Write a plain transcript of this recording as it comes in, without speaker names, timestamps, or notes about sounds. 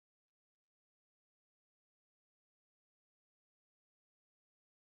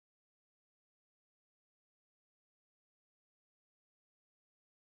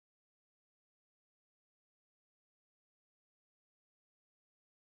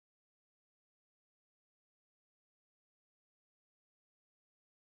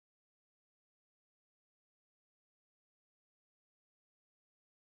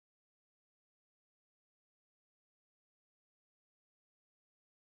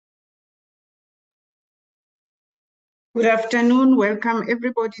Good afternoon. Welcome,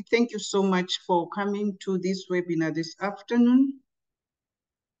 everybody. Thank you so much for coming to this webinar this afternoon.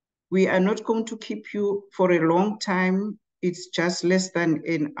 We are not going to keep you for a long time. It's just less than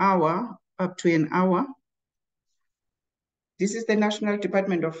an hour, up to an hour. This is the National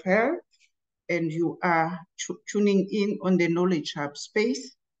Department of Health, and you are tuning in on the Knowledge Hub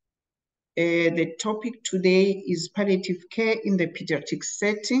space. The topic today is palliative care in the pediatric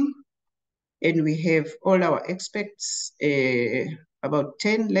setting. And we have all our experts, about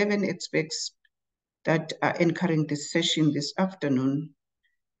 10, 11 experts that are anchoring this session this afternoon.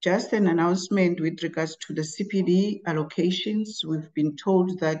 Just an announcement with regards to the CPD allocations. We've been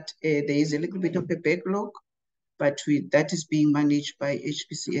told that there is a little bit of a backlog, but that is being managed by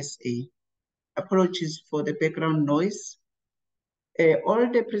HPCSA. Apologies for the background noise.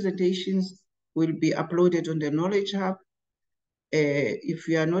 All the presentations will be uploaded on the Knowledge Hub. If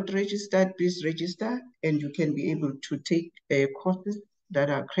you are not registered, please register, and you can be able to take courses that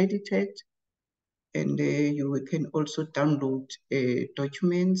are accredited, and you can also download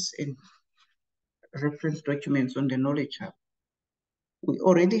documents and reference documents on the Knowledge Hub. We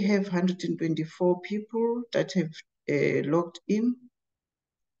already have 124 people that have logged in.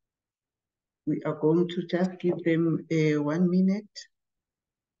 We are going to just give them 1 minute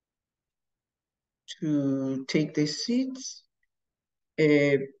to take their seats.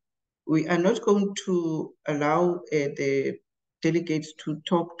 We are not going to allow the delegates to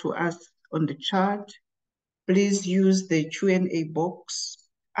talk to us on the chat. Please use the Q&A box.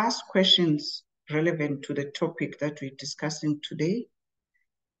 Ask questions relevant to the topic that we're discussing today.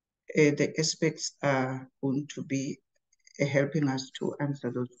 The experts are going to be helping us to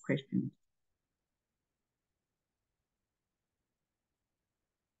answer those questions.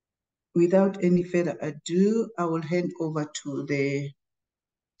 Without any further ado, I will hand over to the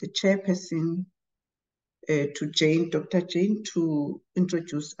chairperson, to Jane, Dr. Jane, to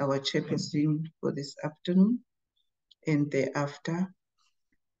introduce our chairperson for this afternoon, and thereafter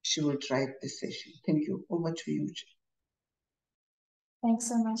she will drive the session. Thank you. Over to you, Jane. Thanks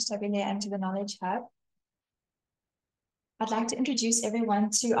so much, Tabile, and to the Knowledge Hub. I'd like to introduce everyone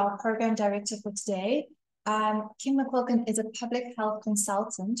to our program director for today. Kim McQuilkin is a public health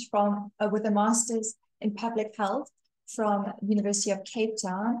consultant with a master's in public health from University of Cape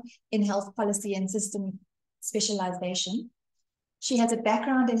Town in health policy and system specialization. She has a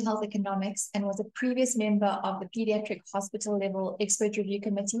background in health economics and was a previous member of the Pediatric Hospital Level Expert Review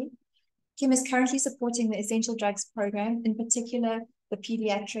Committee. Kim is currently supporting the Essential Drugs Program, in particular the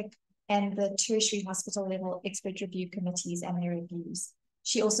Pediatric and the Tertiary Hospital Level Expert Review Committees and their reviews.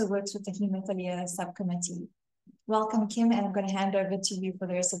 She also works with the Hemophilia Subcommittee. Welcome, Kim, and I'm going to hand over to you for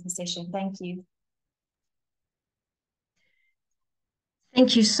the rest of the session. Thank you.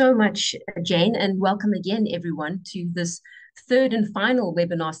 Thank you so much, Jane, and welcome again, everyone, to this third and final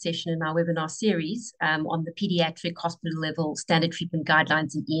webinar session in our webinar series on the Pediatric Hospital Level Standard Treatment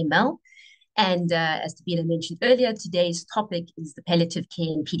Guidelines in EML. And as Tabile mentioned earlier, today's topic is the palliative care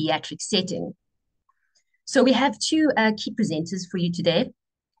in pediatric setting. So we have two key presenters for you today.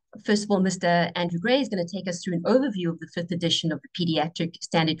 First of all, Mr. Andrew Gray is going to take us through an overview of the 5th edition of the Pediatric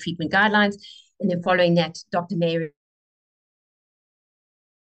Standard Treatment Guidelines. And then following that, Dr. Mary is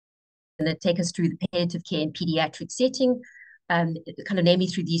going to take us through the palliative care in pediatric setting, kind of namely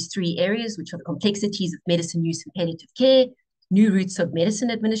through these three areas, which are the complexities of medicine use in palliative care, new routes of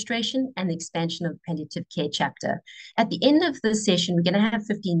medicine administration, and the expansion of the palliative care chapter. At the end of the session, we're going to have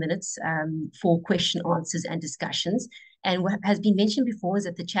 15 minutes for question, answers, and discussions. And what has been mentioned before is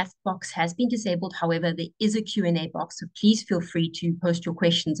that the chat box has been disabled. However, there is a Q&A box, so please feel free to post your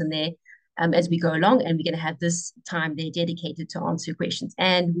questions in there as we go along. And we're going to have this time there dedicated to answer questions.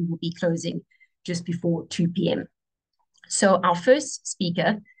 And we will be closing just before 2 p.m. So our first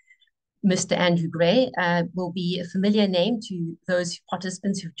speaker, Mr. Andrew Gray, will be a familiar name to those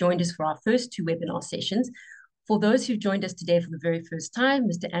participants who've joined us for our first two webinar sessions. For those who've joined us today for the very first time,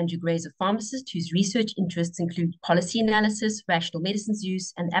 Mr. Andrew Gray is a pharmacist whose research interests include policy analysis, rational medicines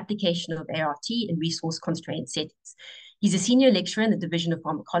use, and application of ART in resource-constrained settings. He's a senior lecturer in the Division of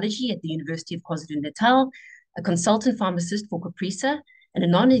Pharmacology at the University of KwaZulu-Natal, a consultant pharmacist for Caprisa, and a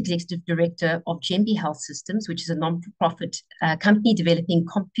non-executive director of Gembi Health Systems, which is a non-profit company developing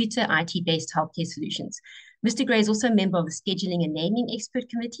computer IT-based healthcare solutions. Mr. Gray is also a member of the Scheduling and Naming Expert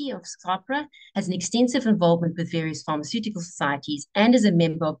Committee of SAHPRA, has an extensive involvement with various pharmaceutical societies, and is a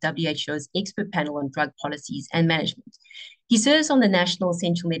member of WHO's Expert Panel on Drug Policies and Management. He serves on the National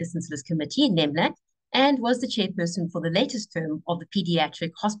Essential Medicines List Committee, NEMLAC, and was the chairperson for the latest term of the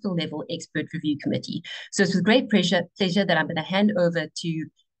Pediatric Hospital Level Expert Review Committee. So it's with great pleasure that I'm going to hand over to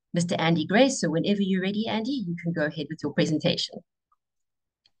Mr. Andy Grace. So whenever you're ready, Andy, you can go ahead with your presentation.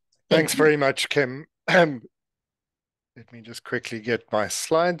 Thanks very much, Kim. Let me just quickly get my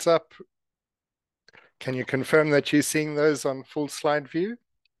slides up. Can you confirm that you're seeing those on full slide view?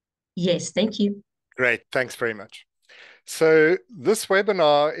 Yes, thank you. Great, thanks very much. So this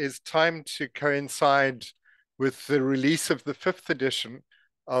webinar is timed to coincide with the release of the 5th edition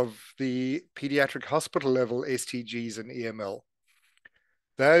of the pediatric hospital level STGs and EML.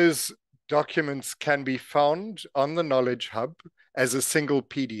 Those documents can be found on the Knowledge Hub as a single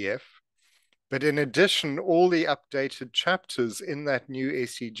PDF. But in addition, all the updated chapters in that new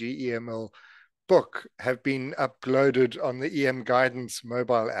STG EML book have been uploaded on the EM Guidance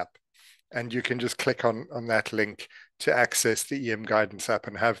mobile app. And you can just click on that link to access the EM Guidance app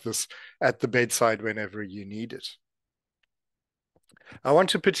and have this at the bedside whenever you need it. I want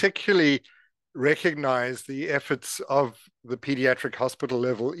to particularly recognize the efforts of the Pediatric Hospital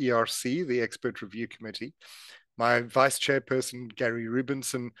Level ERC, the Expert Review Committee, my Vice Chairperson, Gary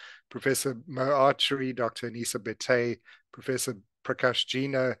Rubinson, Professor Mo Archery, Dr. Anisa Bete, Professor Prakash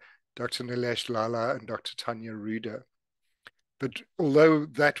Jina, Dr. Nilesh Lala, and Dr. Tanya Ruda. But although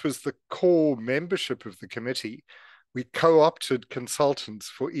that was the core membership of the committee, we co-opted consultants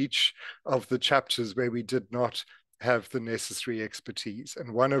for each of the chapters where we did not have the necessary expertise.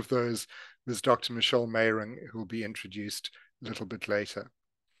 And one of those was Dr. Michelle Meyring, who will be introduced a little bit later.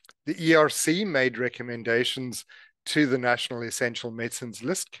 The ERC made recommendations to the National Essential Medicines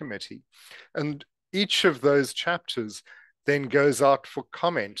List Committee, and each of those chapters then goes out for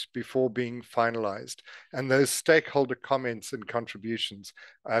comment before being finalized. And those stakeholder comments and contributions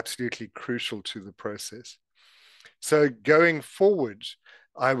are absolutely crucial to the process. So going forward,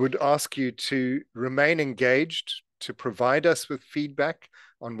 I would ask you to remain engaged, to provide us with feedback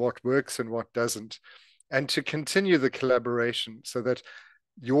on what works and what doesn't, and to continue the collaboration so that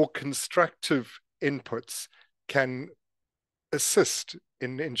your constructive inputs can assist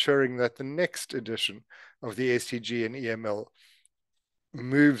in ensuring that the next edition of the STG and EML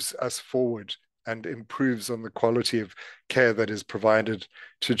moves us forward and improves on the quality of care that is provided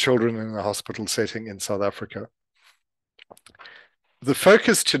to children in the hospital setting in South Africa. The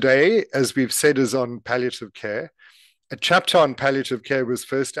focus today, as we've said, is on palliative care. A chapter on palliative care was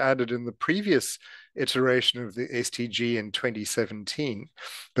first added in the previous iteration of the STG in 2017,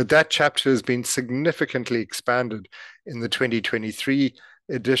 but that chapter has been significantly expanded in the 2023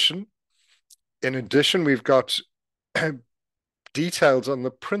 edition. In addition, we've got details on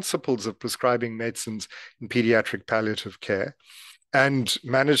the principles of prescribing medicines in pediatric palliative care, and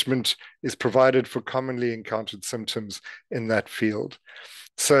management is provided for commonly encountered symptoms in that field.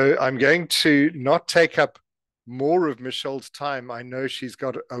 So I'm going to not take up more of Michelle's time. I know she's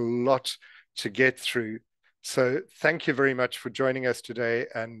got a lot to get through. So thank you very much for joining us today,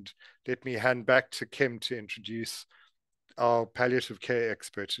 and let me hand back to Kim to introduce our palliative care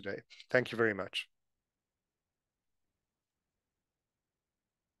expert today. Thank you very much.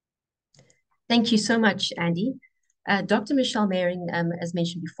 Thank you so much, Andy. Dr. Michelle Meyring, as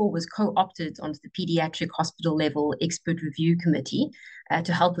mentioned before, was co-opted onto the Pediatric Hospital Level Expert Review Committee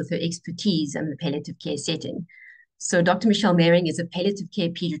to help with her expertise in the palliative care setting. So Dr. Michelle Meyring is a palliative care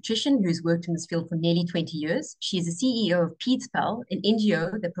pediatrician who's worked in this field for nearly 20 years. She is the CEO of Paeds STG, an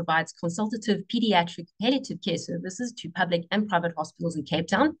NGO that provides consultative pediatric palliative care services to public and private hospitals in Cape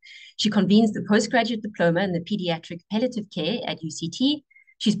Town. She convenes the postgraduate diploma in the pediatric palliative care at UCT.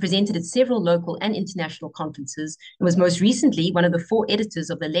 She's presented at several local and international conferences and was most recently one of the 4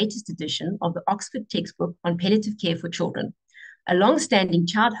 editors of the latest edition of the Oxford textbook on palliative care for children. A long-standing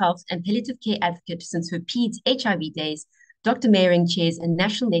child health and palliative care advocate since her Paeds HIV days, Dr. Meyring chairs a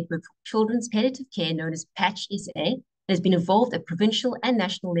national network for children's palliative care known as Paeds SA and has been involved at provincial and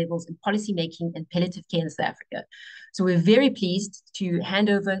national levels in policymaking and palliative care in South Africa. So we're very pleased to hand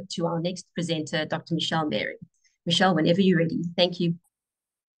over to our next presenter, Dr. Michelle Meyring. Michelle, whenever you're ready. Thank you.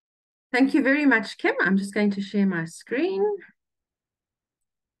 Thank you very much, Kim. I'm just going to share my screen.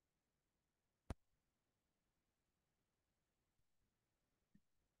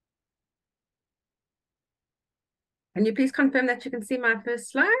 Can you please confirm that you can see my first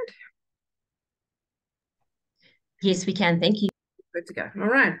slide? Yes, we can. Thank you. Good to go. All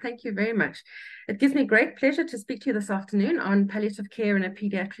right. Thank you very much. It gives me great pleasure to speak to you this afternoon on palliative care in a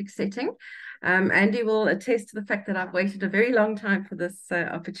pediatric setting. Andy will attest to the fact that I've waited a very long time for this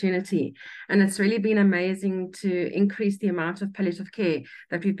opportunity. And it's really been amazing to increase the amount of palliative care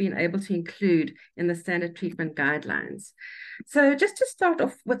that we've been able to include in the standard treatment guidelines. So just to start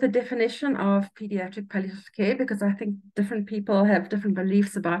off with the definition of pediatric palliative care, because I think different people have different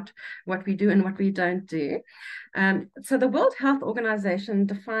beliefs about what we do and what we don't do. So the World Health Organization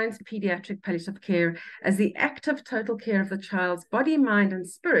defines pediatric palliative care as the active total care of the child's body, mind, and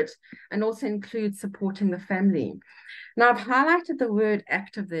spirit, and also includes supporting the family. Now, I've highlighted the word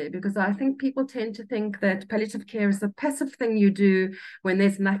active there because I think people tend to think that palliative care is a passive thing you do when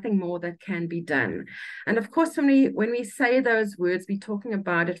there's nothing more that can be done. And of course, when we say those words, we're talking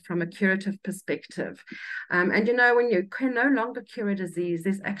about it from a curative perspective. And you know, when you can no longer cure a disease,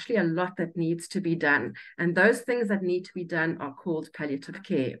 there's actually a lot that needs to be done. And those things that need to be done are called palliative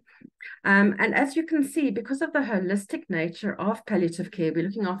care. And as you can see, because of the holistic nature of palliative care, we're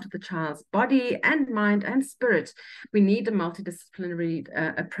looking after the child's body and mind and spirit. We need a multidisciplinary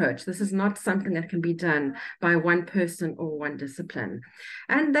approach. This is not something that can be done by one person or one discipline.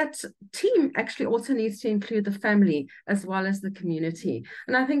 And that team actually also needs to include the family as well as the community.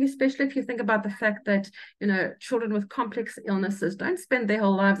 And I think especially if you think about the fact that, you know, children with complex illnesses don't spend their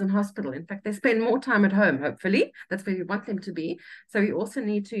whole lives in hospital. In fact, they spend more time at home, hopefully. That's where we want them to be. So we also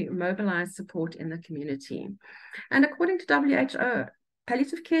need to mobilize support in the community. And according to WHO,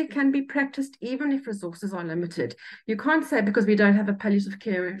 palliative care can be practiced even if resources are limited. You can't say because we don't have a palliative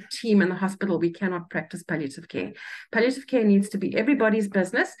care team in the hospital, we cannot practice palliative care. Palliative care needs to be everybody's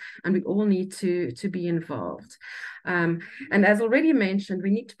business, and we all need to be involved. And as already mentioned, we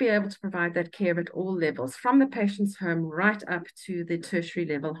need to be able to provide that care at all levels, from the patient's home right up to the tertiary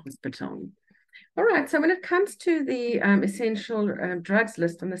level hospital. All right, so when it comes to the essential drugs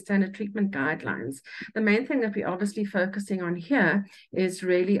list and the standard treatment guidelines, the main thing that we're obviously focusing on here is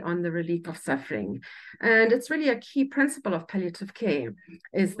really on the relief of suffering. And it's really a key principle of palliative care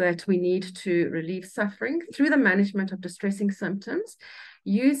is that we need to relieve suffering through the management of distressing symptoms,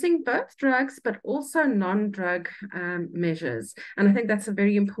 using both drugs, but also non-drug measures. And I think that's a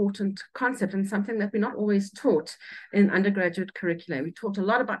very important concept and something that we're not always taught in undergraduate curricula. We taught a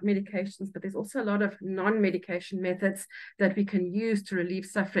lot about medications, but there's also a lot of non-medication methods that we can use to relieve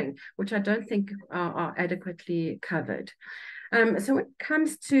suffering, which I don't think are adequately covered. So when it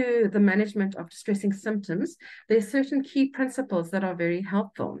comes to the management of distressing symptoms, there's certain key principles that are very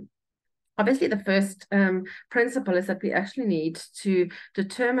helpful. Obviously, the first principle is that we actually need to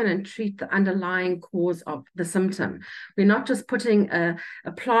determine and treat the underlying cause of the symptom. We're not just putting a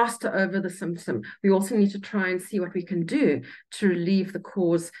plaster over the symptom. We also need to try and see what we can do to relieve the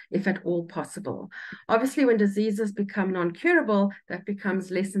cause, if at all possible. Obviously, when diseases become non-curable, that becomes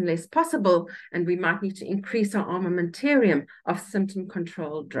less and less possible, and we might need to increase our armamentarium of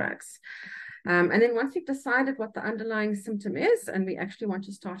symptom-controlled drugs. And then once we've decided what the underlying symptom is and we actually want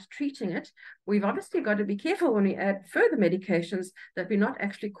to start treating it, we've obviously got to be careful when we add further medications that we're not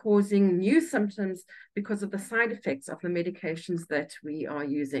actually causing new symptoms because of the side effects of the medications that we are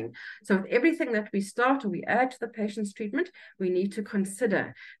using. So with everything that we start or we add to the patient's treatment, we need to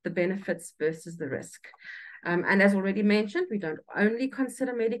consider the benefits versus the risk. And as already mentioned, we don't only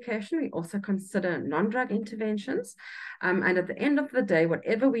consider medication, we also consider non-drug interventions. And at the end of the day,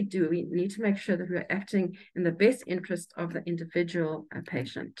 whatever we do, we need to make sure that we're acting in the best interest of the individual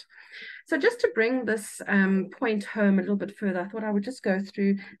patient. So just to bring this point home a little bit further, I thought I would just go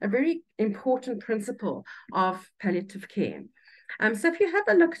through a very important principle of palliative care. So if you have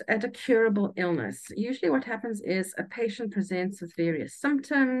a look at a curable illness, usually what happens is a patient presents with various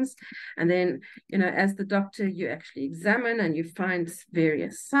symptoms, and then, you know, as the doctor, you actually examine and you find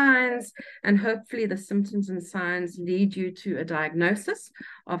various signs, and hopefully the symptoms and signs lead you to a diagnosis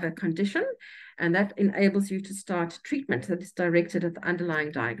of a condition, and that enables you to start treatment that is directed at the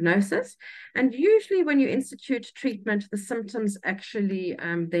underlying diagnosis. And usually when you institute treatment, the symptoms actually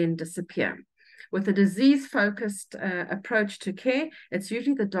then disappear. With a disease-focused approach to care, it's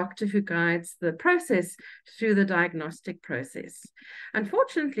usually the doctor who guides the process through the diagnostic process.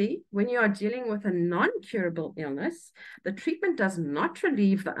 Unfortunately, when you are dealing with a non-curable illness, the treatment does not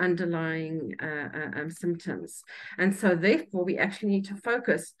relieve the underlying symptoms. And so therefore, we actually need to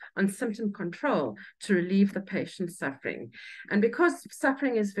focus on symptom control to relieve the patient's suffering. And because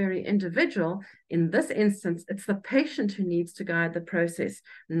suffering is very individual, in this instance, it's the patient who needs to guide the process,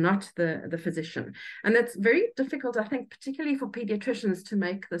 not the physician. And it's very difficult, I think, particularly for pediatricians to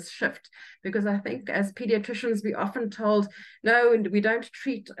make this shift, because I think as pediatricians, we're often told, no, we don't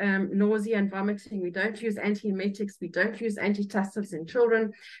treat nausea and vomiting, we don't use antiemetics, we don't use antitussives in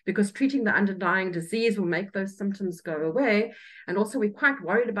children, because treating the underlying disease will make those symptoms go away. And also we're quite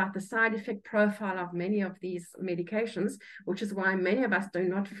worried about the side effect profile of many of these medications, which is why many of us do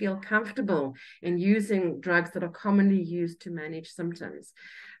not feel comfortable in using drugs that are commonly used to manage symptoms.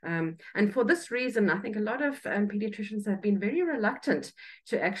 And for this reason, I think a lot of pediatricians have been very reluctant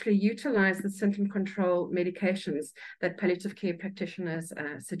to actually utilize the symptom control medications that palliative care practitioners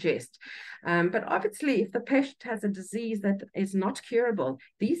suggest. But obviously, if the patient has a disease that is not curable,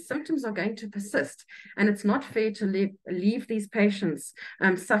 these symptoms are going to persist. And it's not fair to leave these patients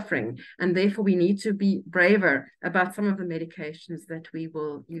suffering. And therefore, we need to be braver about some of the medications that we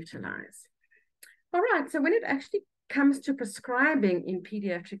will utilize. All right, so when it actually comes to prescribing in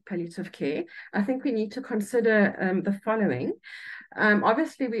pediatric palliative care, I think we need to consider the following.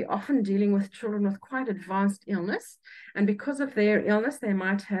 Obviously, we're often dealing with children with quite advanced illness, and because of their illness, they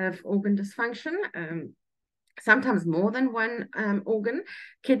might have organ dysfunction, sometimes more than one organ,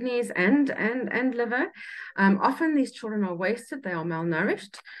 kidneys and liver. Often these children are wasted, they are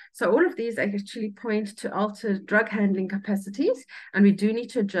malnourished. So all of these actually point to altered drug handling capacities, and we do need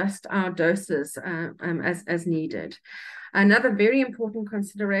to adjust our doses as needed. Another very important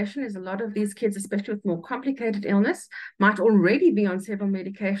consideration is a lot of these kids, especially with more complicated illness, might already be on several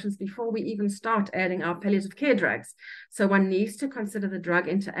medications before we even start adding our palliative care drugs. So one needs to consider the drug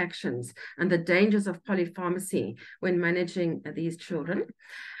interactions and the dangers of polypharmacy when managing these children.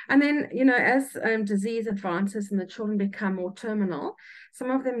 And then, you know, as disease advances and the children become more terminal, some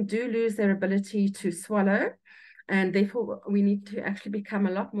of them do lose their ability to swallow. And therefore, we need to actually become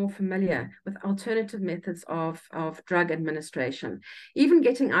a lot more familiar with alternative methods of drug administration. Even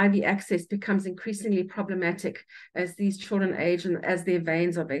getting IV access becomes increasingly problematic as these children age and as their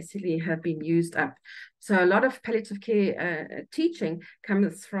veins are basically have been used up. So a lot of palliative care teaching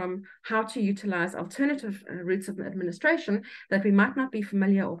comes from how to utilize alternative routes of administration that we might not be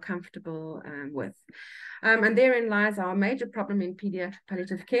familiar or comfortable with. And therein lies our major problem in pediatric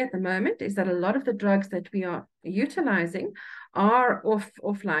palliative care at the moment, is that a lot of the drugs that we are utilizing are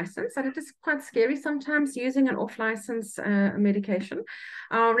off license, and it is quite scary sometimes using an off license medication.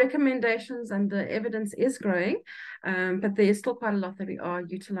 Our recommendations and the evidence is growing, but there is still quite a lot that we are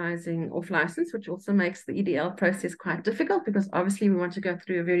utilizing off license, which also makes the EDL process quite difficult, because obviously we want to go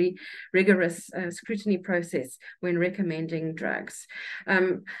through a very rigorous scrutiny process when recommending drugs.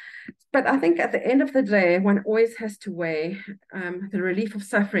 But I think at the end of the day, one always has to weigh the relief of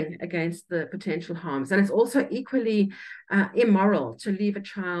suffering against the potential harms. And it's also equally immoral to leave a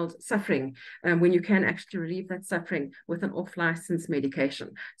child suffering when you can actually relieve that suffering with an off-license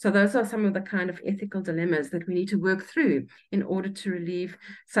medication. So those are some of the kind of ethical dilemmas that we need to work through in order to relieve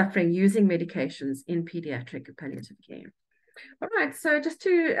suffering using medications in pediatric palliative care. All right, so just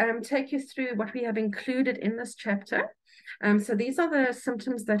to take you through what we have included in this chapter. So these are the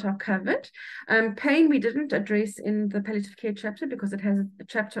symptoms that are covered. Pain we didn't address in the palliative care chapter because it has a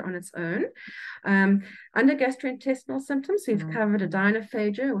chapter on its own. Under gastrointestinal symptoms, we've covered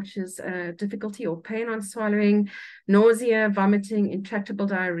adynophagia, which is difficulty or pain on swallowing, nausea, vomiting, intractable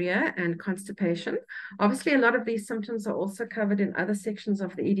diarrhea, and constipation. Obviously, a lot of these symptoms are also covered in other sections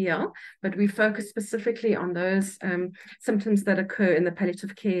of the EDL, but we focus specifically on those symptoms that occur in the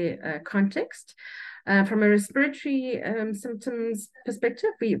palliative care context. From a respiratory symptoms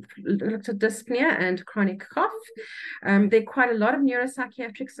perspective, we've looked at dyspnea and chronic cough. There are quite a lot of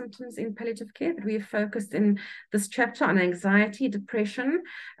neuropsychiatric symptoms in palliative care, but we have focused in this chapter on anxiety, depression,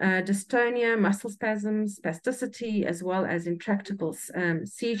 dystonia, muscle spasms, spasticity, as well as intractable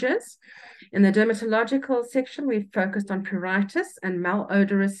seizures. In the dermatological section, we've focused on pruritus and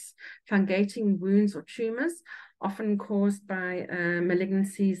malodorous fungating wounds or tumors, often caused by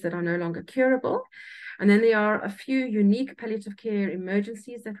malignancies that are no longer curable. And then there are a few unique palliative care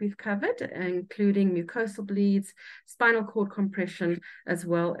emergencies that we've covered, including mucosal bleeds, spinal cord compression, as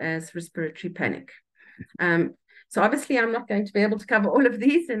well as respiratory panic. So obviously I'm not going to be able to cover all of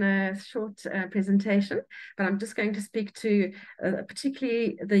these in a short presentation, but I'm just going to speak to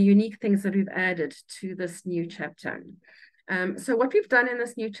particularly the unique things that we've added to this new chapter. So what we've done in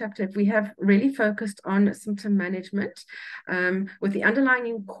this new chapter, we have really focused on symptom management, with the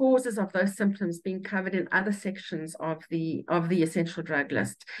underlying causes of those symptoms being covered in other sections of the essential drug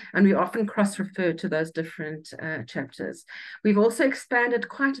list. And we often cross-refer to those different chapters. We've also expanded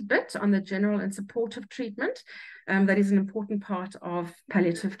quite a bit on the general and supportive treatment. that is an important part of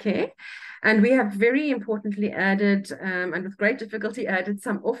palliative care. And we have very importantly added, and with great difficulty added,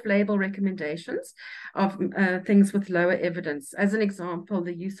 some off-label recommendations of things with lower evidence. As an example,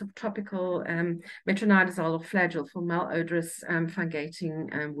 the use of topical metronidazole or flagyl for malodorous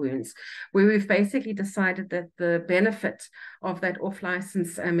fungating wounds, where we've basically decided that the benefit of that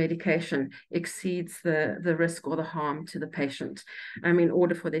off-license medication exceeds the risk or the harm to the patient in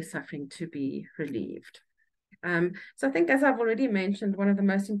order for their suffering to be relieved. So I think, as I've already mentioned, one of the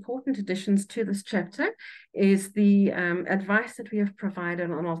most important additions to this chapter is the advice that we have provided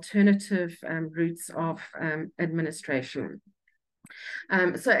on alternative routes of administration.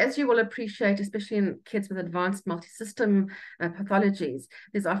 So as you will appreciate, especially in kids with advanced multi-system pathologies,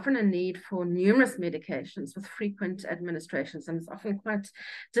 there's often a need for numerous medications with frequent administrations, and it's often quite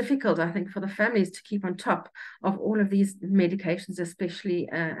difficult, I think, for the families to keep on top of all of these medications, especially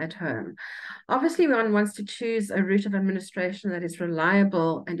at home. Obviously, one wants to choose a route of administration that is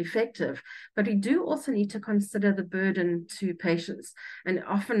reliable and effective, but we do also need to consider the burden to patients, and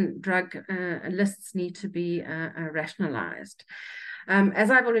often drug lists need to be rationalized. As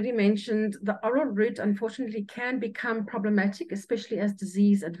I've already mentioned, the oral route, unfortunately, can become problematic, especially as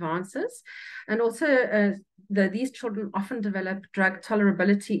disease advances. And also, these children often develop drug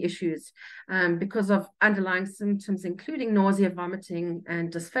tolerability issues because of underlying symptoms, including nausea, vomiting,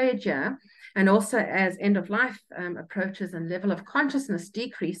 and dysphagia. And also, as end of life approaches and level of consciousness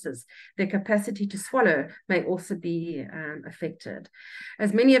decreases, their capacity to swallow may also be affected.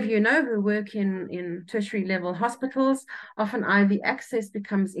 As many of you know who work in tertiary level hospitals, often IV access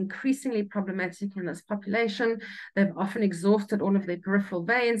becomes increasingly problematic in this population. They've often exhausted all of their peripheral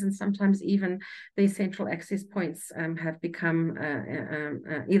veins, and sometimes even their central access points have become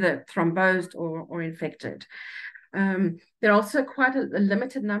either thrombosed or infected. There are also quite a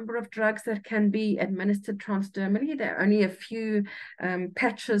limited number of drugs that can be administered transdermally. There are only a few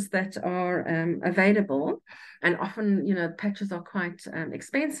patches that are available, and often, patches are quite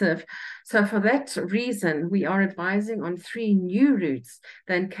expensive. So for that reason, we are advising on 3 new routes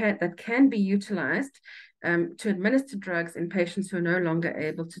that can be utilized to administer drugs in patients who are no longer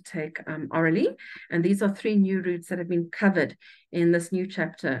able to take orally. And these are 3 new routes that have been covered in this new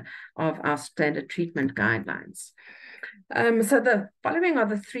chapter of our standard treatment guidelines. So the following are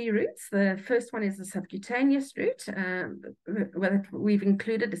the 3 routes. The first one is the subcutaneous route, that we've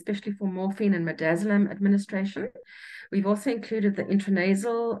included, especially for morphine and midazolam administration. We've also included the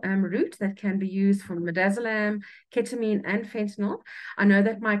intranasal route that can be used for midazolam, ketamine, and fentanyl. I know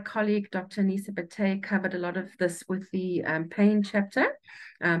that my colleague, Dr. Nisa Batey, covered a lot of this with the pain chapter,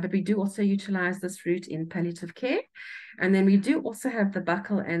 but we do also utilize this route in palliative care. And then we do also have the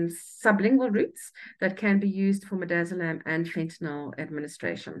buccal and sublingual routes that can be used for midazolam and fentanyl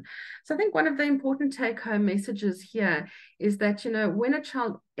administration. So I think one of the important take-home messages here is that, when a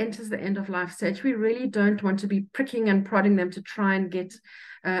child enters the end-of-life stage, we really don't want to be pricking and prodding them to try and get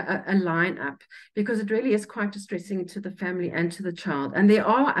a line up, because it really is quite distressing to the family and to the child. And there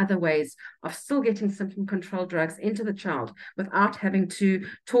are other ways of still getting symptom control drugs into the child without having to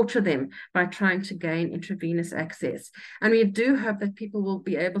torture them by trying to gain intravenous access. And we do hope that people will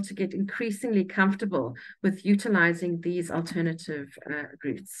be able to get increasingly comfortable with utilizing these alternative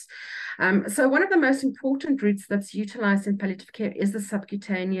routes. So one of the most important routes that's utilized in palliative care is the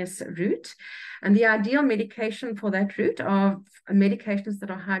subcutaneous route. And the ideal medication for that route are medications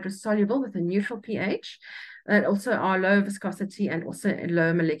that are hydrosoluble with a neutral pH, that also are low viscosity and also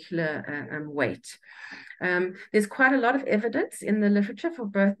low molecular weight. There's quite a lot of evidence in the literature for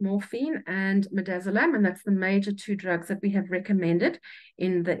both morphine and midazolam, and that's the major 2 drugs that we have recommended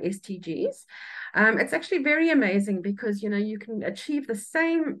in the STGs. It's actually very amazing because, you can achieve the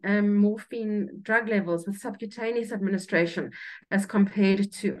same morphine drug levels with subcutaneous administration as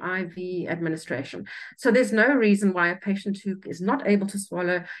compared to IV administration. So there's no reason why a patient who is not able to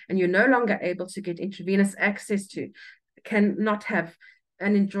swallow and you're no longer able to get intravenous access to cannot have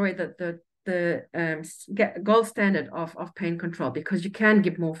and enjoy the gold standard of pain control, because you can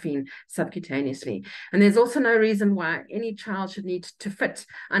give morphine subcutaneously. And there's also no reason why any child should need to fit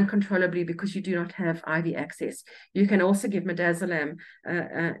uncontrollably because you do not have IV access. You can also give midazolam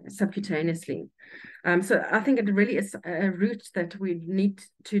subcutaneously. So I think it really is a route that we need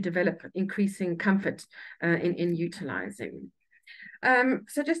to develop increasing comfort in utilizing.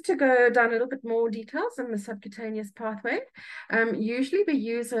 So just to go down a little bit more details on the subcutaneous pathway, usually we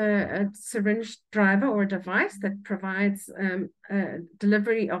use a syringe driver or a device that provides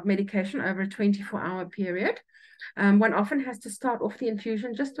delivery of medication over a 24-hour period. One often has to start off the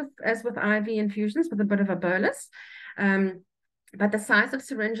infusion just as with IV infusions with a bit of a bolus. But the size of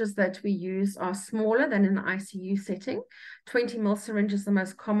syringes that we use are smaller than in the ICU setting. 20 ml syringe is the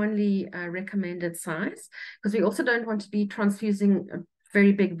most commonly recommended size, because we also don't want to be transfusing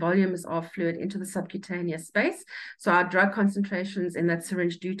very big volumes of fluid into the subcutaneous space. So our drug concentrations in that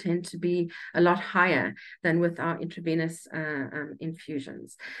syringe do tend to be a lot higher than with our intravenous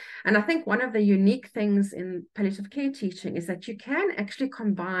infusions. And I think one of the unique things in palliative care teaching is that you can actually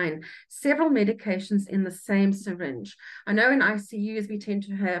combine several medications in the same syringe. I know in ICUs we tend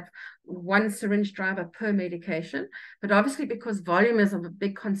to have one syringe driver per medication, but obviously because volume is of a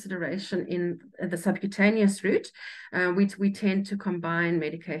big consideration in the subcutaneous route, we tend to combine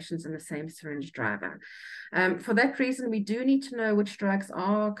medications in the same syringe driver. For that reason, we do need to know which drugs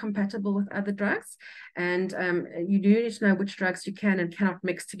are compatible with other drugs, and you do need to know which drugs you can and cannot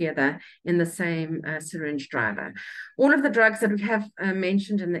mix together in the same syringe driver. All of the drugs that we have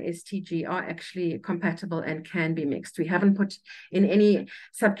mentioned in the STG are actually compatible and can be mixed. We haven't put in any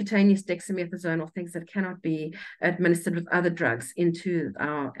subcutaneous dexamethasone or things that cannot be administered with other drugs into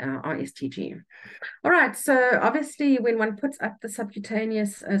our STG. All right, so obviously when one puts up the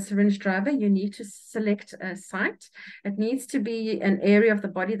subcutaneous syringe driver, you need to select a site. It needs to be an area of the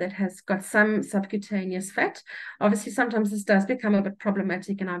body that has got some subcutaneous fat. Obviously, sometimes this does become a bit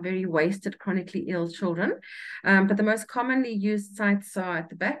problematic in our very wasted, chronically ill children. But the most commonly used sites are at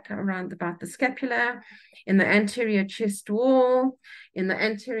the back, around about the scapula, in the anterior chest wall, in the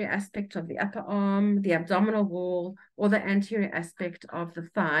anterior aspect of the upper arm, the abdominal wall, or the anterior aspect of the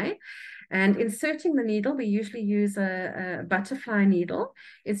thigh. And inserting the needle, we usually use a butterfly needle.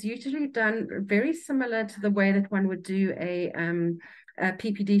 It's usually done very similar to the way that one would do a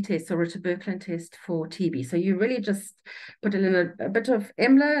PPD test or a tuberculin test for TB. So you really just put in a bit of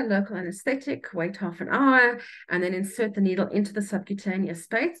EMLA, local anesthetic, wait half an hour, and then insert the needle into the subcutaneous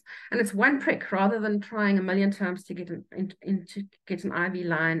space. And it's one prick rather than trying a million times to get an IV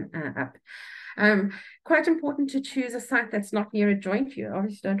line up. Quite important to choose a site that's not near a joint. You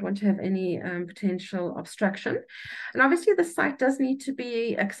obviously don't want to have any potential obstruction. And obviously the site does need to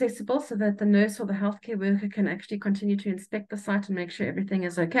be accessible so that the nurse or the healthcare worker can actually continue to inspect the site and make sure everything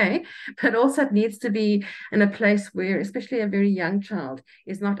is okay. But also it needs to be in a place where, especially a very young child,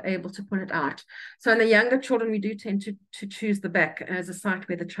 is not able to pull it out. So in the younger children, we do tend to choose the back as a site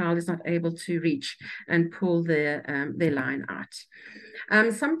where the child is not able to reach and pull their line out.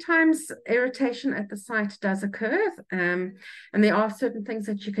 Sometimes irritation at the site does occur, and there are certain things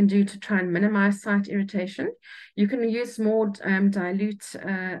that you can do to try and minimize site irritation. You can use more dilute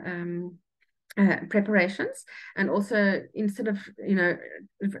preparations, and also instead of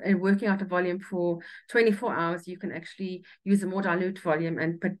working out a volume for 24 hours, you can actually use a more dilute volume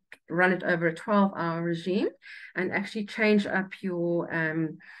and run it over a 12-hour regime and actually change up your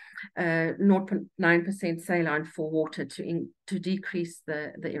 0.9% saline for water to decrease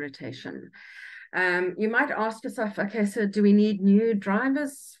the irritation. You might ask yourself, okay, so do we need new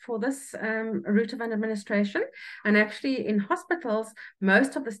drivers for this route of administration? And actually in hospitals,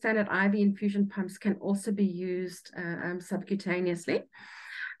 most of the standard IV infusion pumps can also be used subcutaneously.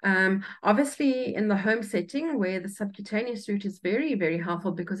 Obviously in the home setting where the subcutaneous route is very, very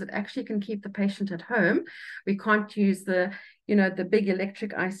helpful because it actually can keep the patient at home. We can't use the big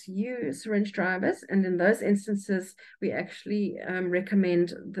electric ICU syringe drivers. And in those instances, we actually recommend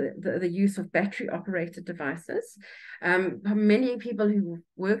the use of battery operated devices. Many people who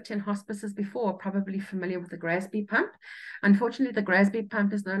worked in hospices before are probably familiar with the Grasby pump. Unfortunately, the Grasby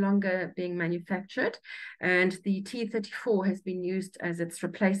pump is no longer being manufactured, and the T34 has been used as its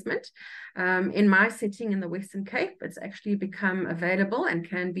replacement. In my setting in the Western Cape, it's actually become available and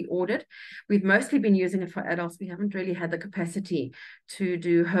can be ordered. We've mostly been using it for adults. We haven't really had the capacity to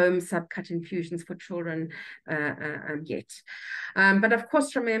do home subcut infusions for children yet. But of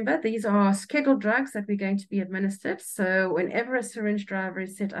course, remember, these are scheduled drugs that we're going to be administered. So whenever a syringe driver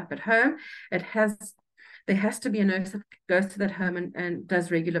is set up at home, there has to be a nurse that goes to that home and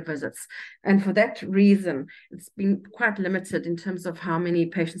does regular visits. And for that reason, it's been quite limited in terms of how many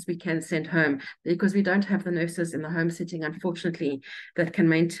patients we can send home, because we don't have the nurses in the home setting, unfortunately, that can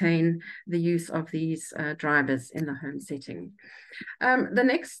maintain the use of these drivers in the home setting. The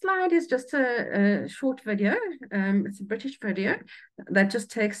next slide is just a short video. It's a British video that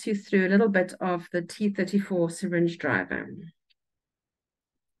just takes you through a little bit of the T34 syringe driver.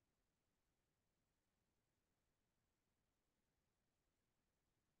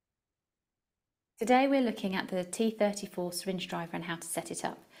 Today we're looking at the T34 syringe driver and how to set it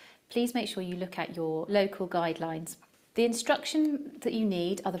up. Please make sure you look at your local guidelines. The instruction that you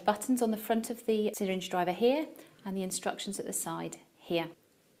need are the buttons on the front of the syringe driver here and the instructions at the side here.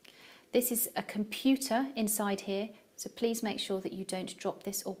 This is a computer inside here, so please make sure that you don't drop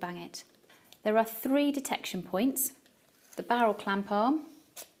this or bang it. There are 3 detection points: the barrel clamp arm,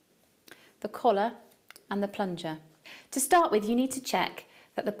 the collar and the plunger. To start with, you need to check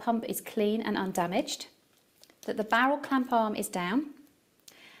that the pump is clean and undamaged, that the barrel clamp arm is down,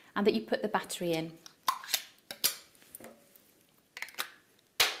 and that you put the battery in.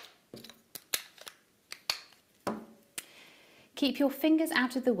 Keep your fingers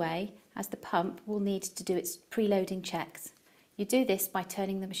out of the way, as the pump will need to do its preloading checks. You do this by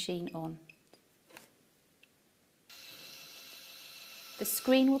turning the machine on. The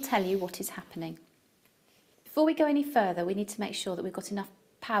screen will tell you what is happening. Before we go any further, we need to make sure that we've got enough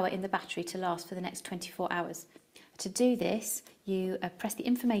power in the battery to last for the next 24 hours. To do this, you press the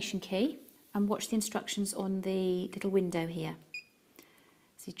information key and watch the instructions on the little window here.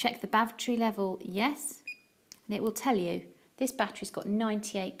 So you check the battery level, yes, and it will tell you this battery's got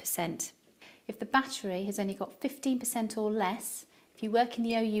 98%. If the battery has only got 15% or less, if you work in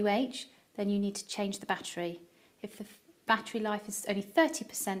the OUH, then you need to change the battery. If the battery life is only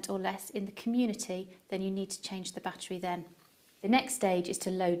 30% or less in the community, then you need to change the battery then. The next stage is to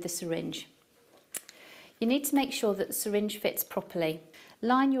load the syringe. You need to make sure that the syringe fits properly.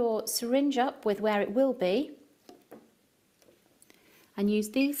 Line your syringe up with where it will be and use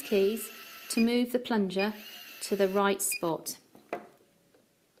these keys to move the plunger to the right spot.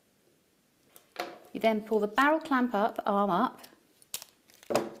 You then pull the barrel clamp arm up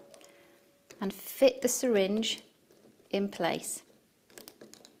and fit the syringe in place.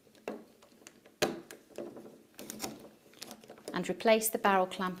 And replace the barrel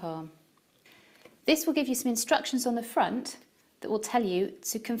clamp arm. This will give you some instructions on the front that will tell you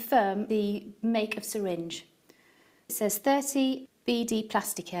to confirm the make of syringe. It says 30 BD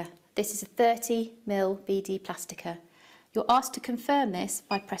Plastica. This is a 30 ml BD Plastica. You're asked to confirm this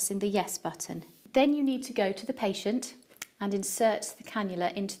by pressing the yes button. Then you need to go to the patient and insert the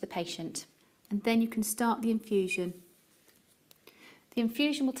cannula into the patient. And then you can start the infusion. The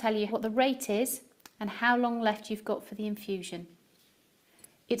infusion will tell you what the rate is and how long left you've got for the infusion.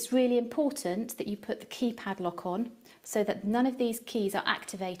 It's really important that you put the keypad lock on so that none of these keys are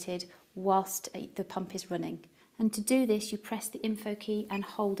activated whilst the pump is running. And to do this, you press the info key and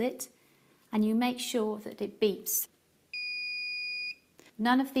hold it, and you make sure that it beeps.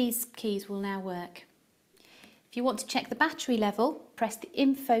 None of these keys will now work. If you want to check the battery level, press the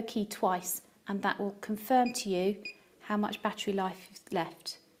info key twice, and that will confirm to you how much battery life is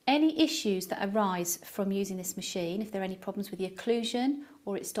left. Any issues that arise from using this machine, if there are any problems with the occlusion,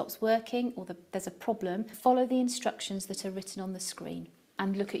 or it stops working, or there's a problem, follow the instructions that are written on the screen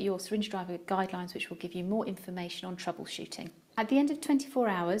and look at your syringe driver guidelines, which will give you more information on troubleshooting. At the end of 24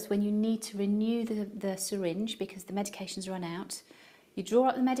 hours, when you need to renew the syringe because the medication's run out, you draw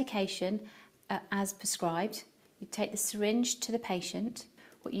up the medication as prescribed, you take the syringe to the patient.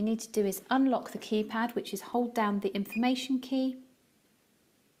 What you need to do is unlock the keypad, which is hold down the information key,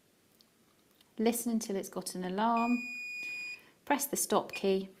 listen until it's got an alarm, press the stop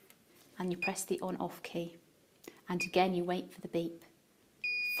key, and you press the on-off key. And again, you wait for the beep,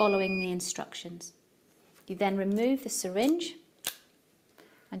 following the instructions. You then remove the syringe,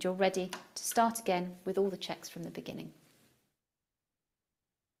 and you're ready to start again with all the checks from the beginning.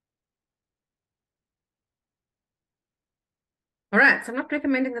 All right, so I'm not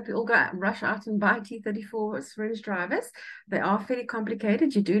recommending that we all go rush out and buy T34 syringe drivers. They are fairly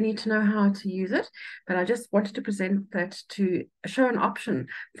complicated. You do need to know how to use it, but I just wanted to present that to show an option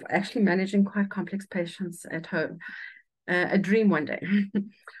for actually managing quite complex patients at home. A dream one day.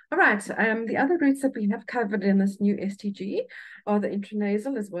 All right, the other routes that we have covered in this new STG are the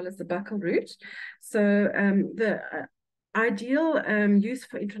intranasal as well as the buccal route. So the ideal use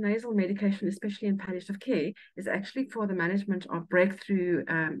for intranasal medication, especially in palliative care, is actually for the management of breakthrough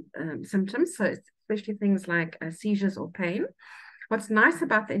symptoms, so especially things like seizures or pain. What's nice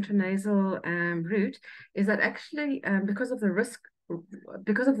about the intranasal route is that actually because of the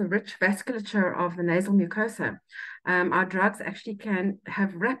rich vasculature of the nasal mucosa, our drugs actually can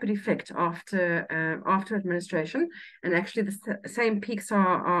have rapid effect after administration, and actually the same peaks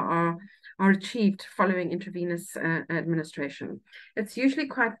are achieved following intravenous administration. It's usually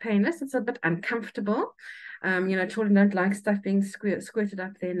quite painless. It's a bit uncomfortable. Children don't like stuff being squirted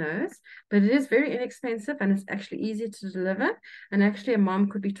up their nose, but it is very inexpensive and it's actually easy to deliver. And actually a mom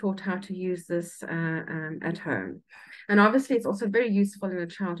could be taught how to use this at home. And obviously it's also very useful in a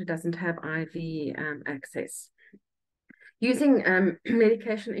child who doesn't have IV access. Using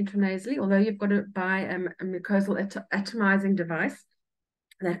medication intranasally, although you've got to buy a mucosal atomizing device,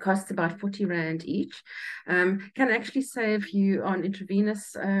 that costs about 40 Rand each, can actually save you on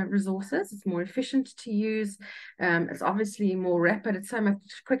intravenous resources. It's more efficient to use. It's obviously more rapid. It's so much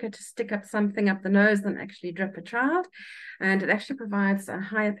quicker to stick up something up the nose than actually drip a child. And it actually provides a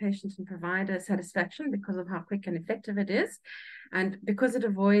higher patient and provider satisfaction because of how quick and effective it is. And because it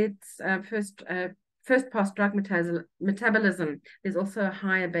avoids first-pass drug metabolism, there's also a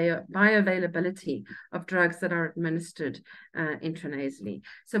higher bioavailability of drugs that are administered intranasally.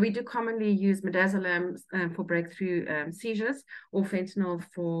 So we do commonly use midazolam for breakthrough seizures, or fentanyl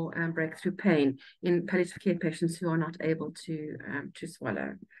for breakthrough pain in palliative care patients who are not able to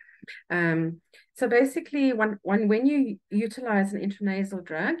swallow. So basically, when you utilize an intranasal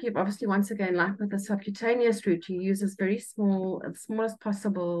drug, you've obviously, once again, like with the subcutaneous route, you use this very small, the smallest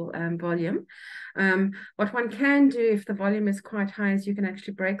possible volume. What one can do if the volume is quite high is you can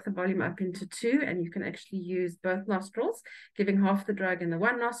actually break the volume up into two, and you can actually use both nostrils, giving half the drug in the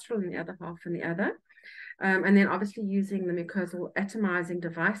one nostril and the other half in the other. And then obviously using the mucosal atomizing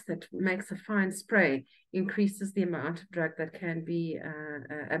device that makes a fine spray increases the amount of drug that can be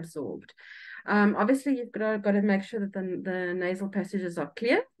absorbed. Obviously, you've got to make sure that the nasal passages are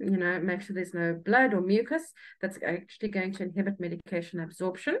clear, make sure there's no blood or mucus that's actually going to inhibit medication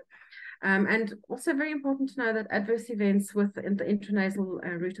absorption. And also very important to know that adverse events with the intranasal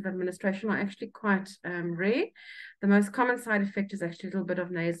route of administration are actually quite rare. The most common side effect is actually a little bit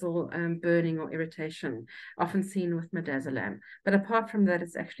of nasal burning or irritation, often seen with midazolam. But apart from that,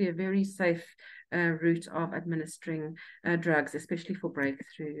 it's actually a very safe route of administering drugs, especially for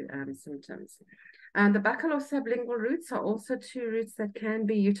breakthrough symptoms. And the buccal or sublingual routes are also two routes that can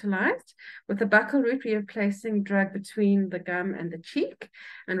be utilized. With the buccal route, we are placing drug between the gum and the cheek.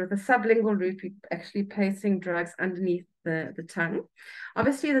 And with the sublingual route, we're actually placing drugs underneath the tongue.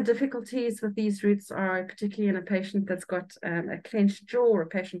 Obviously, the difficulties with these routes are particularly in a patient that's got a clenched jaw or a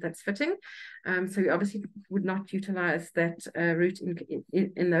patient that's fitting. So we obviously would not utilize that route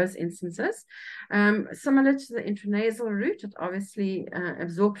in those instances. Similar to the intranasal route, obviously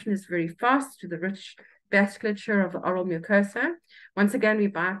absorption is very fast through the rich vasculature of the oral mucosa. Once again, we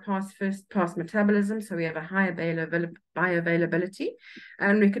bypass first-pass metabolism, so we have a higher bioavailability.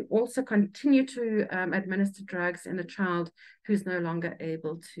 And we can also continue to administer drugs in a child who's no longer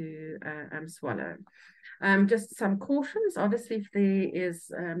able to swallow. Just some cautions. Obviously, if there is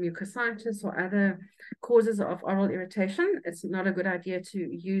mucositis or other causes of oral irritation, it's not a good idea to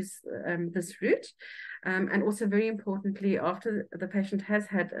use this route. And also, very importantly, after the patient has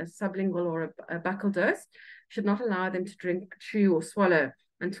had a sublingual or a buccal dose, should not allow them to drink, chew, or swallow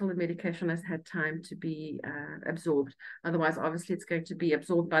until the medication has had time to be absorbed. Otherwise, obviously, it's going to be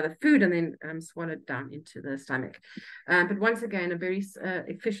absorbed by the food and then swallowed down into the stomach. But once again, a very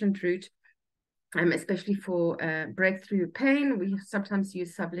efficient route. Especially for breakthrough pain, we sometimes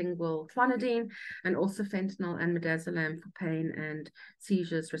use sublingual clonidine and also fentanyl and midazolam for pain and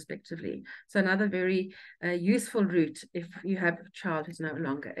seizures, respectively. So another very useful route if you have a child who's no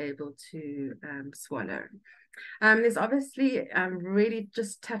longer able to swallow. There's obviously really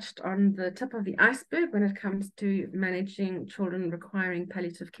just touched on the tip of the iceberg when it comes to managing children requiring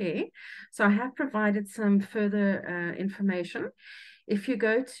palliative care. So I have provided some further information. If you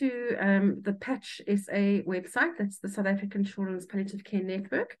go to the Paeds SA website, that's the South African Children's Palliative Care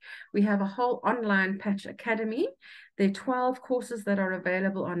Network, we have a whole online Paeds Academy. There are 12 courses that are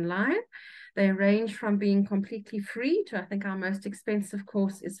available online. They range from being completely free to, I think our most expensive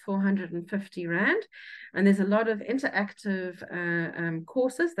course is 450 Rand. And there's a lot of interactive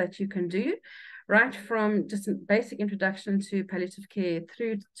courses that you can do, right from just a basic introduction to palliative care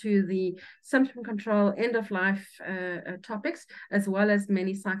through to the symptom control, end of life topics, as well as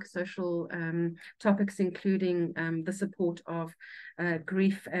many psychosocial topics, including the support of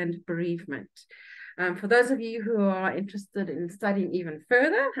grief and bereavement. For those of you who are interested in studying even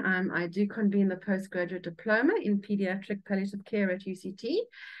further, I do convene the postgraduate diploma in pediatric palliative care at UCT,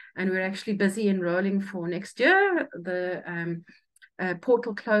 and we're actually busy enrolling for next year. The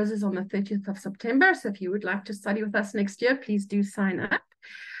portal closes on the 30th of September, so if you would like to study with us next year, please do sign up.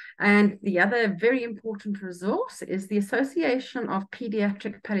 And the other very important resource is the Association of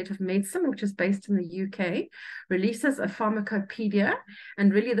Paediatric Palliative Medicine, which is based in the UK, releases a pharmacopedia.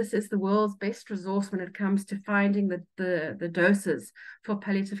 And really, this is the world's best resource when it comes to finding the doses for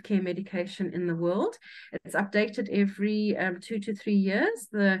palliative care medication in the world. It's updated every 2 to 3 years.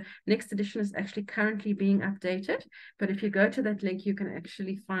 The next edition is actually currently being updated. But if you go to that link, you can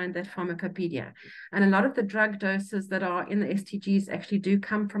actually find that pharmacopedia. And a lot of the drug doses that are in the STGs actually do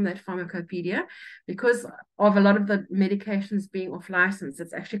come from that that pharmacopoeia, because of a lot of the medications being off license,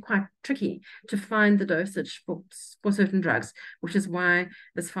 it's actually quite tricky to find the dosage for certain drugs, which is why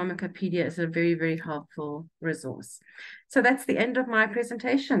this pharmacopoeia is a very, very helpful resource. So that's the end of my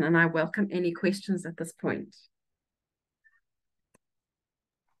presentation, and I welcome any questions at this point.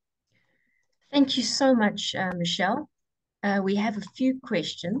 Thank you so much, Michelle. We have a few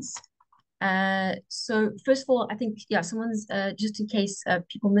questions. So first of all, I think, yeah, someone's, just in case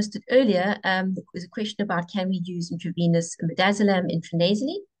people missed it earlier, there's a question about, can we use intravenous midazolam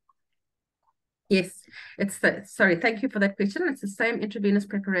intranasally? Yes, sorry, thank you for that question. It's the same intravenous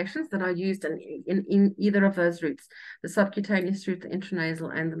preparations that are used in either of those routes, the subcutaneous route, the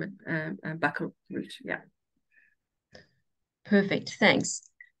intranasal, and the buccal route. Yeah. Perfect, thanks.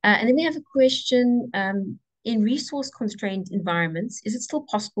 And then we have a question, in resource-constrained environments, is it still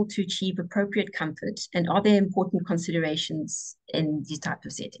possible to achieve appropriate comfort? And are there important considerations in these types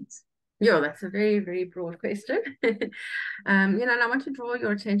of settings? Yeah, that's a very, very broad question. And I want to draw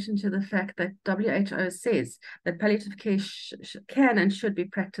your attention to the fact that WHO says that palliative care can and should be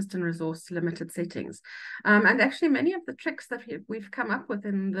practiced in resource-limited settings. And actually, many of the tricks that we've come up with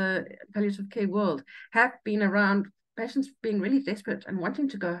in the palliative care world have been around patients being really desperate and wanting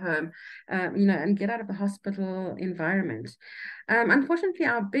to go home, and get out of the hospital environment. Unfortunately,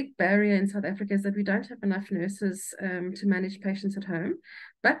 our big barrier in South Africa is that we don't have enough nurses to manage patients at home.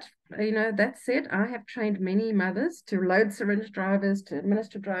 But, that said, I have trained many mothers to load syringe drivers, to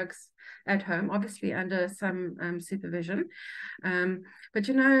administer drugs at home, obviously under some supervision. But,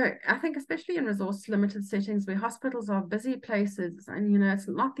 I think especially in resource-limited settings where hospitals are busy places and, it's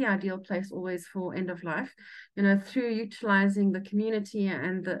not the ideal place always for end of life, through utilizing the community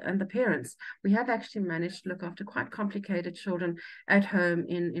and the parents, we have actually managed to look after quite complicated children at home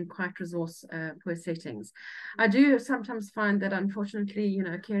in quite resource-poor settings. I do sometimes find that, unfortunately,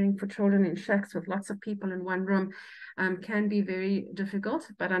 caring for children in shacks with lots of people in one room can be very difficult,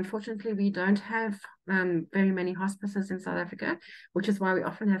 but unfortunately we don't have very many hospices in South Africa, which is why we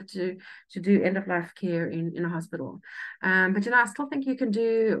often have to do end-of-life care in a hospital. But I still think you can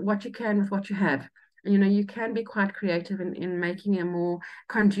do what you can with what you have. You can be quite creative in making a more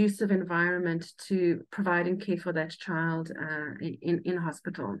conducive environment to providing care for that child in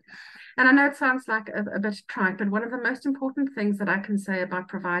hospital. And I know it sounds like a bit trite, but one of the most important things that I can say about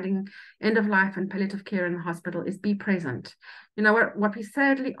providing end-of-life and palliative care in the hospital is be present. What we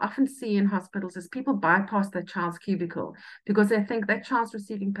sadly often see in hospitals is people bypass their child's cubicle because they think that child's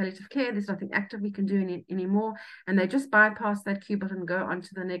receiving palliative care, there's nothing active we can do anymore, and they just bypass that cubicle and go on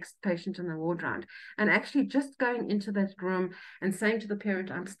to the next patient in the ward round. And actually just going into that room and saying to the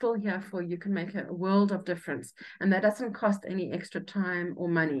parent, I'm still here for you, can make a world of difference. And that doesn't cost any extra time or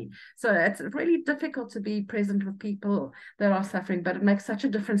money. So it's really difficult to be present with people that are suffering, but it makes such a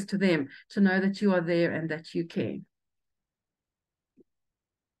difference to them to know that you are there and that you care.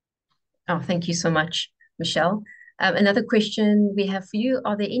 Oh, thank you so much, Michelle. Another question we have for you,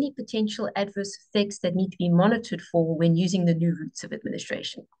 are there any potential adverse effects that need to be monitored for when using the new routes of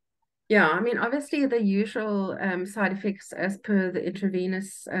administration? Yeah, obviously the usual side effects as per the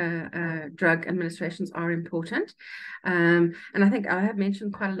intravenous drug administrations are important. And I think I have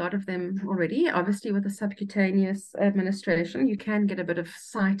mentioned quite a lot of them already. Obviously with the subcutaneous administration, you can get a bit of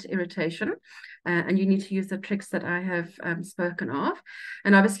site irritation and you need to use the tricks that I have spoken of.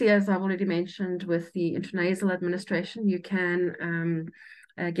 And obviously, as I've already mentioned, with the intranasal administration, you can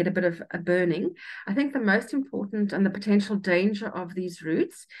get a bit of a burning. I think the most important and the potential danger of these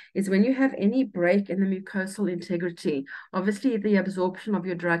routes is when you have any break in the mucosal integrity. Obviously, the absorption of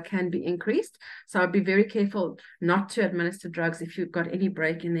your drug can be increased. So I'd be very careful not to administer drugs if you've got any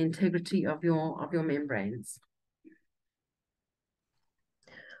break in the integrity of your membranes.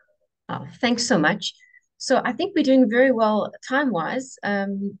 Oh, thanks so much. So I think we're doing very well time-wise,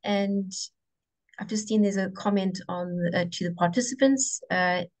 and I've just seen there's a comment on to the participants.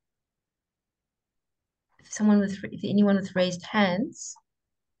 If anyone with raised hands,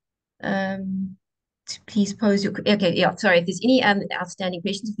 please pose your. Okay, yeah. Sorry, if there's any outstanding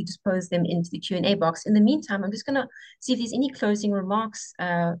questions, if you just pose them into the Q&A box. In the meantime, I'm just gonna see if there's any closing remarks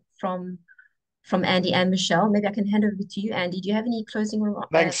from Andy and Michelle. Maybe I can hand over to you, Andy. Do you have any closing remarks?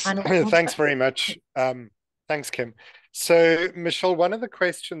 Thanks. Thanks very much. Thanks, Kim. So, Michelle, one of the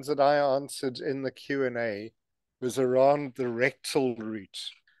questions that I answered in the Q&A was around the rectal route.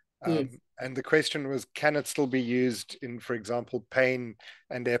 Yes. And the question was, can it still be used in, for example, pain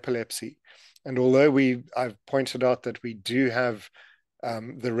and epilepsy? And although I've pointed out that we do have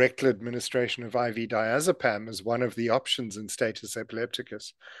the rectal administration of IV diazepam as one of the options in status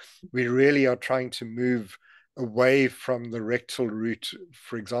epilepticus, we really are trying to move away from the rectal route,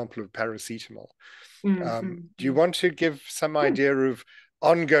 for example, of paracetamol. Mm-hmm. Do you want to give some idea of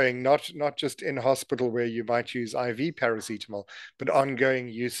ongoing, not just in hospital where you might use IV paracetamol, but ongoing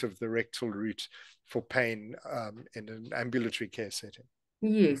use of the rectal route for pain in an ambulatory care setting?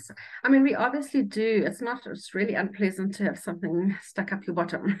 Yes, I mean, we obviously do. It's really unpleasant to have something stuck up your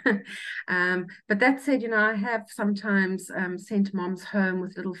bottom. But that said, I have sometimes sent moms home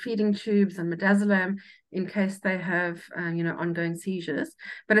with little feeding tubes and midazolam in case they have, ongoing seizures.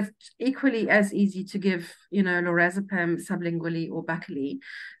 But it's equally as easy to give, lorazepam sublingually or buccally.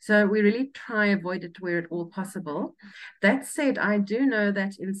 So we really try avoid it where at all possible. That said, I do know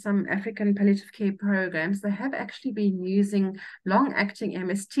that in some African palliative care programs, they have actually been using long-acting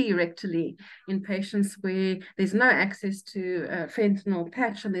MST rectally in patients where there's no access to fentanyl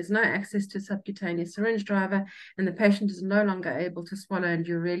patch and there's no access to subcutaneous syringe driver, and the patient is no longer able to swallow and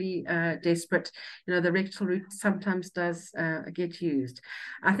you're really desperate. The rectal route sometimes does get used.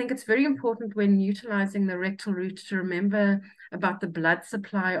 I think it's very important when utilizing the rectal route to remember about the blood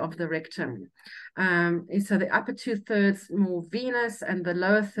supply of the rectum. So the upper 2/3 more venous and the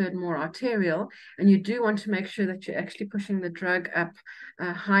lower third more arterial, and you do want to make sure that you're actually pushing the drug up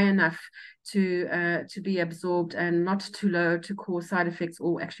high enough to be absorbed and not too low to cause side effects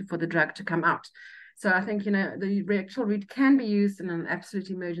or actually for the drug to come out. So I think, the rectal route can be used in an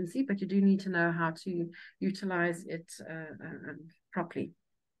absolute emergency, but you do need to know how to utilize it properly.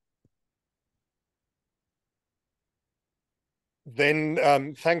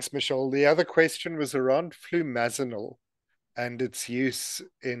 Then, thanks, Michelle. The other question was around flumazenil and its use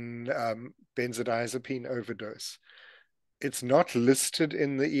in benzodiazepine overdose. It's not listed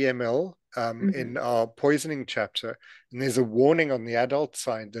in the EML in our poisoning chapter, and there's a warning on the adult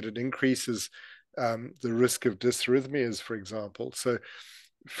side that it increases the risk of dysrhythmias, for example. So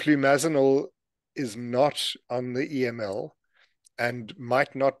flumazenil is not on the EML and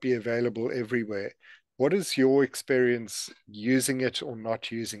might not be available everywhere. What is your experience using it or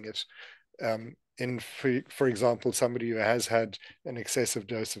not using it in, for example, somebody who has had an excessive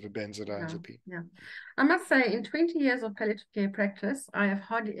dose of a benzodiazepine? Yeah. I must say, in 20 years of palliative care practice, I have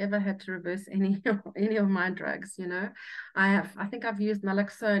hardly ever had to reverse any of my drugs. I think I've used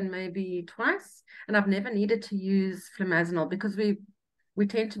naloxone maybe twice, and I've never needed to use flumazenil because we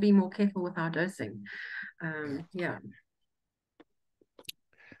tend to be more careful with our dosing. Yeah.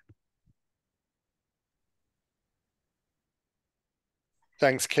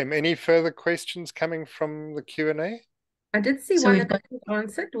 Thanks, Kim. Any further questions coming from the Q&A? I did see one that you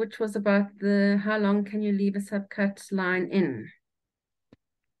answered, which was about how long can you leave a subcut line in?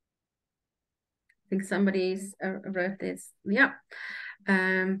 I think somebody wrote this. Yeah.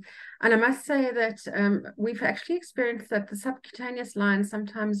 And I must say that we've actually experienced that the subcutaneous lines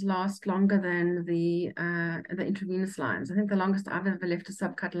sometimes last longer than the intravenous lines. I think the longest I've ever left a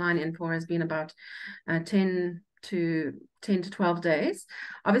subcut line in for has been about 10 to 12 days.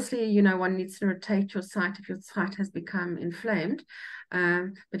 Obviously, one needs to rotate your site if your site has become inflamed.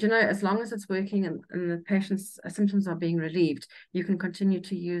 But as long as it's working and the patient's symptoms are being relieved, you can continue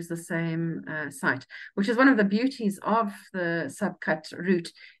to use the same site, which is one of the beauties of the subcut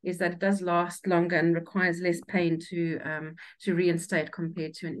route, is that it does last longer and requires less pain to reinstate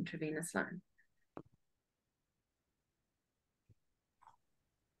compared to an intravenous line.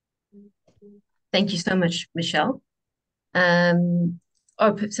 Thank you so much, Michelle.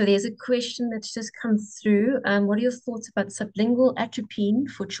 So there's a question that's just come through. What are your thoughts about sublingual atropine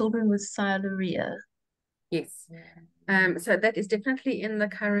for children with sialorrhea? Yes. So that is definitely in the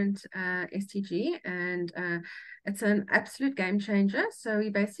current STG, and it's an absolute game changer. So we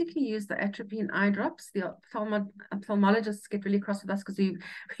basically use the atropine eye drops. The ophthalmologists get really cross with us because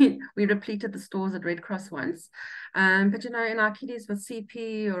we repleted the stores at Red Cross once. But in our kiddies with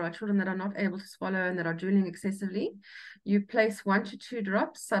CP or our children that are not able to swallow and that are drooling excessively, you place 1 to 2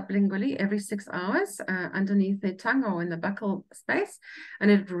 drops sublingually every 6 hours underneath their tongue or in the buccal space, and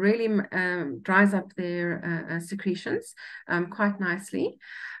it really dries up their secretions quite nicely.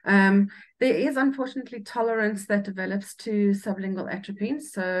 There is unfortunately tolerance that develops to sublingual atropine.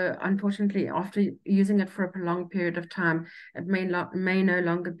 So unfortunately, after using it for a prolonged period of time, it may no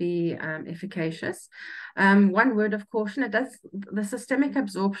longer be efficacious. One word of caution: the systemic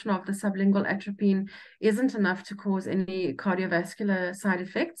absorption of the sublingual atropine isn't enough to cause any cardiovascular side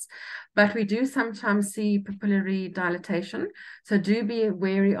effects, but we do sometimes see pupillary dilatation. So do be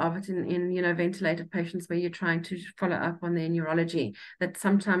wary of it in ventilated patients where you're trying to follow up on their neurology, that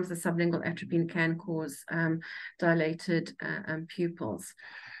sometimes the sublingual atropine can cause dilated pupils.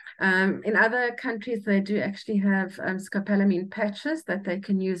 In other countries, they do actually have scopolamine patches that they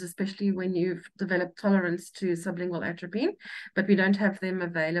can use, especially when you've developed tolerance to sublingual atropine, but we don't have them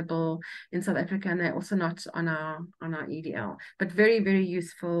available in South Africa, and they're also not on our EDL, but very, very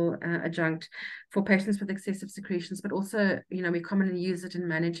useful adjunct for patients with excessive secretions, but also, you know, we commonly use it in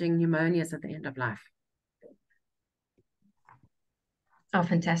managing pneumonias at the end of life. Oh,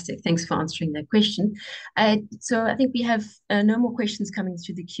 fantastic. Thanks for answering that question. So I think we have no more questions coming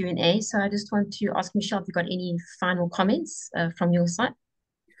through the Q&A. So I just want to ask Michelle if you've got any final comments from your side.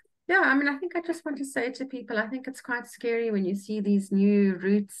 Yeah, I mean, I think I just want to say to people, I think it's quite scary when you see these new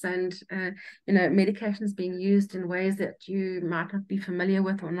routes and, you know, medications being used in ways that you might not be familiar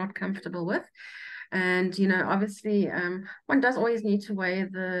with or not comfortable with. And, you know, obviously, one does always need to weigh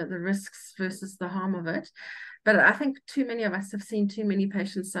the risks versus the harm of it. But I think too many of us have seen too many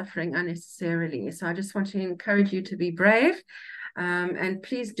patients suffering unnecessarily. So I just want to encourage you to be brave. And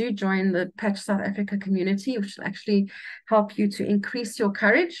please do join the Patch South Africa community, which will actually help you to increase your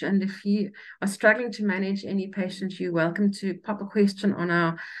courage. And if you are struggling to manage any patients, you're welcome to pop a question on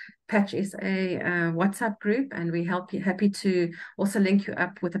our Patch SA WhatsApp group, and we happy to also link you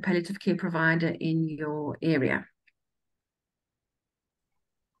up with a palliative care provider in your area.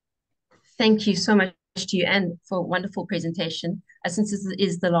 Thank you so much to you, and for a wonderful presentation. Since this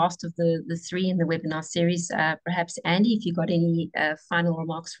is the last of the three in the webinar series, perhaps Andy, if you got any final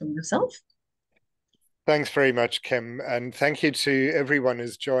remarks from yourself. Thanks very much, Kim, and thank you to everyone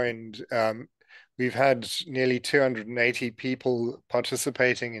who's joined. We've had nearly 280 people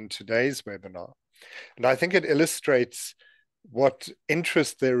participating in today's webinar, and I think it illustrates what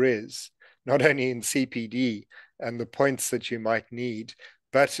interest there is, not only in CPD and the points that you might need,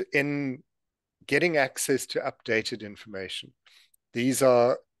 but in getting access to updated information. These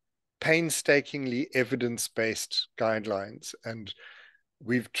are painstakingly evidence-based guidelines, and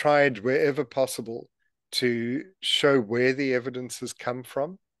we've tried wherever possible to show where the evidence has come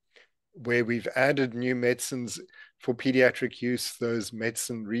from. Where we've added new medicines for pediatric use, those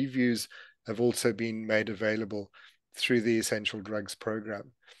medicine reviews have also been made available through the Essential Drugs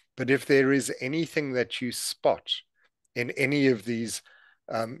Program. But if there is anything that you spot in any of these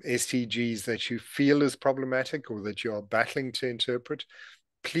STGs that you feel is problematic or that you are battling to interpret,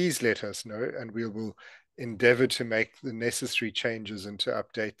 please let us know, and we will endeavor to make the necessary changes and to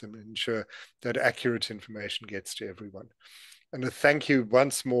update them and ensure that accurate information gets to everyone. And a thank you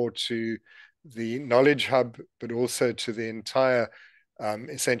once more to the Knowledge Hub, but also to the entire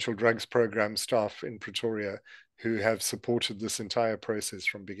Essential Drugs Program staff in Pretoria who have supported this entire process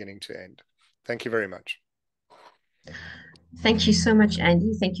from beginning to end. Thank you very much. Thank you so much,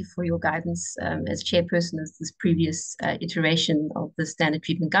 Andy. Thank you for your guidance as chairperson of this previous iteration of the standard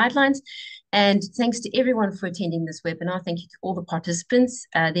treatment guidelines. And thanks to everyone for attending this webinar. Thank you to all the participants.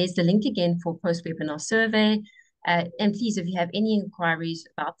 There's the link again for post-webinar survey. And please, if you have any inquiries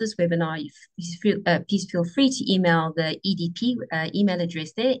about this webinar, please feel free to email the EDP email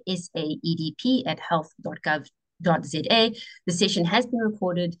address there, saedp@health.gov.za. The session has been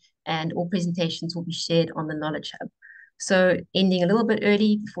recorded and all presentations will be shared on the Knowledge Hub. So ending a little bit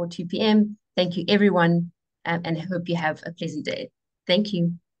early before 2 p.m. Thank you, everyone, and I hope you have a pleasant day. Thank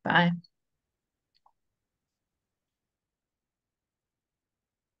you. Bye.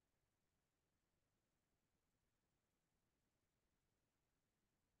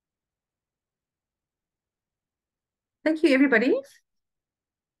 Thank you, everybody.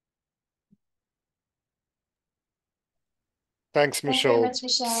 Thanks, Michelle. Thank you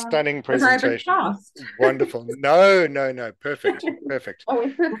very much, Michelle. Stunning presentation. Wonderful. No, perfect. Perfect.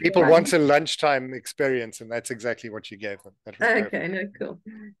 People want a lunchtime experience, and that's exactly what you gave them. That was okay, no, cool.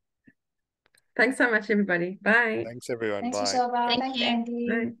 Thanks so much, everybody. Bye. Thanks, everyone. Thanks, Bye. Michelle. Bye. Thank Thanks, you. Andy.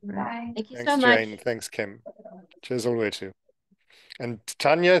 Bye. Bye. Thank you Thanks, so much. Jane. Thanks, Kim. Cheers all the way too. And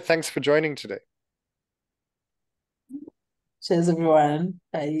Tanya, thanks for joining today. Cheers, everyone.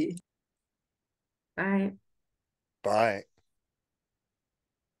 Bye. Bye. Bye.